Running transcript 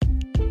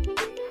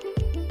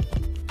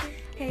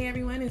Hey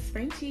everyone, it's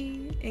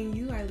Frenchie, and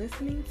you are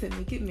listening to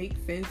Make It Make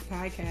Sense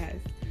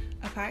podcast,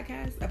 a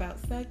podcast about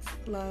sex,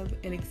 love,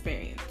 and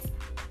experience.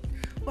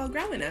 Well,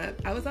 growing up,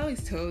 I was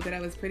always told that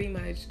I was pretty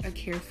much a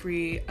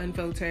carefree,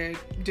 unfiltered,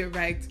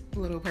 direct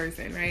little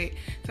person, right?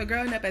 So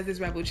growing up as this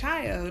rebel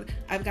child,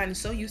 I've gotten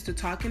so used to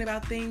talking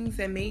about things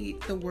that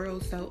made the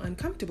world so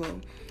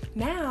uncomfortable.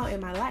 Now in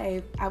my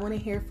life, I want to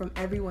hear from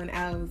everyone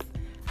else.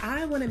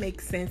 I want to make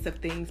sense of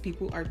things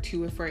people are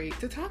too afraid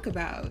to talk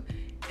about.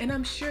 And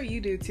I'm sure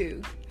you do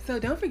too. So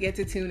don't forget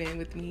to tune in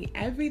with me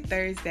every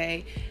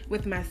Thursday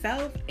with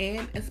myself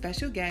and a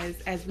special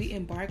guest as we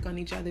embark on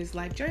each other's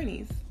life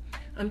journeys.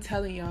 I'm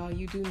telling y'all,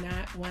 you do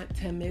not want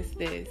to miss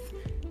this.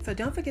 So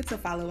don't forget to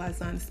follow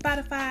us on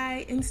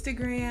Spotify,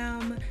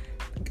 Instagram,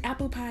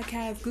 Apple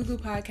Podcasts, Google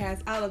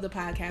Podcasts, all of the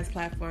podcast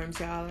platforms,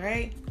 y'all, all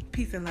right?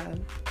 Peace and love.